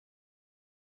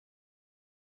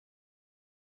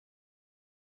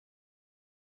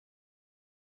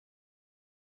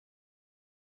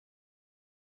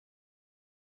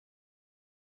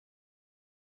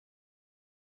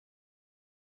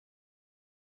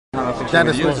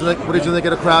Dennis, what did you think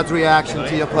of the crowd's reaction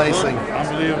to your placing?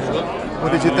 Unbelievable.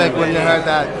 What did you think when you heard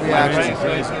that reaction?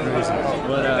 Crazy.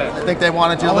 But, I think they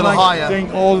wanted you a I would little like to higher.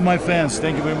 thank all my fans.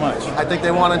 Thank you very much. I think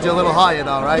they wanted you a little higher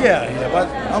though, right? Yeah, but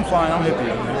I'm fine. I'm happy.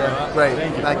 Yeah, great.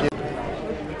 Thank you.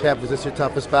 Kev, was this your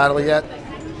toughest battle yet?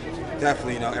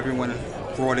 Definitely, everyone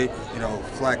brought it,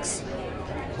 Flex,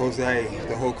 Jose,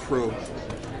 the whole crew,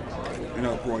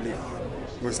 brought it.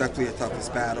 It was definitely the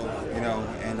toughest battle,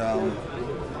 and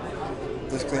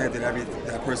just glad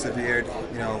that persevered,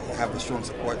 have a strong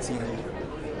support team,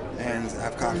 and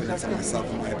have confidence in myself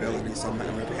and my ability, so I'm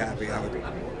really happy how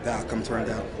the outcome turned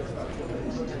out.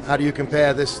 How do you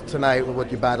compare this tonight with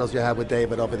what your battles you had with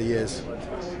David over the years?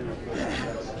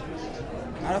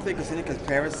 I don't think there's any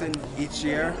comparison. Each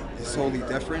year is totally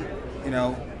different.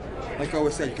 Like I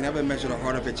always said, you can never measure the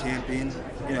heart of a champion.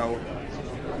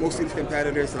 Most of these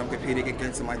competitors that I'm competing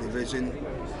against in my division,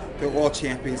 they're all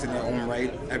champions in their own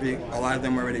right. A lot of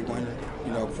them already won,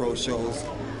 pro shows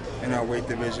in our weight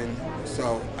division.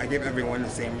 So I give everyone the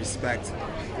same respect,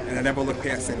 and I never look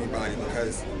past anybody,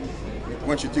 because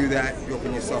once you do that, you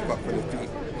open yourself up for defeat.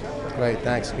 Great,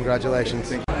 thanks.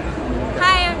 Congratulations.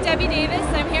 Hi, I'm Debbie Davis.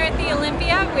 I'm here at the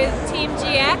Olympia with Team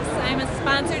GX. I'm a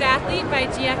sponsored athlete by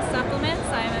GX Supplements.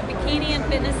 I'm a bikini and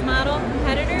fitness model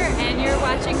competitor, and you're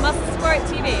watching Muscle Sport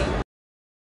TV.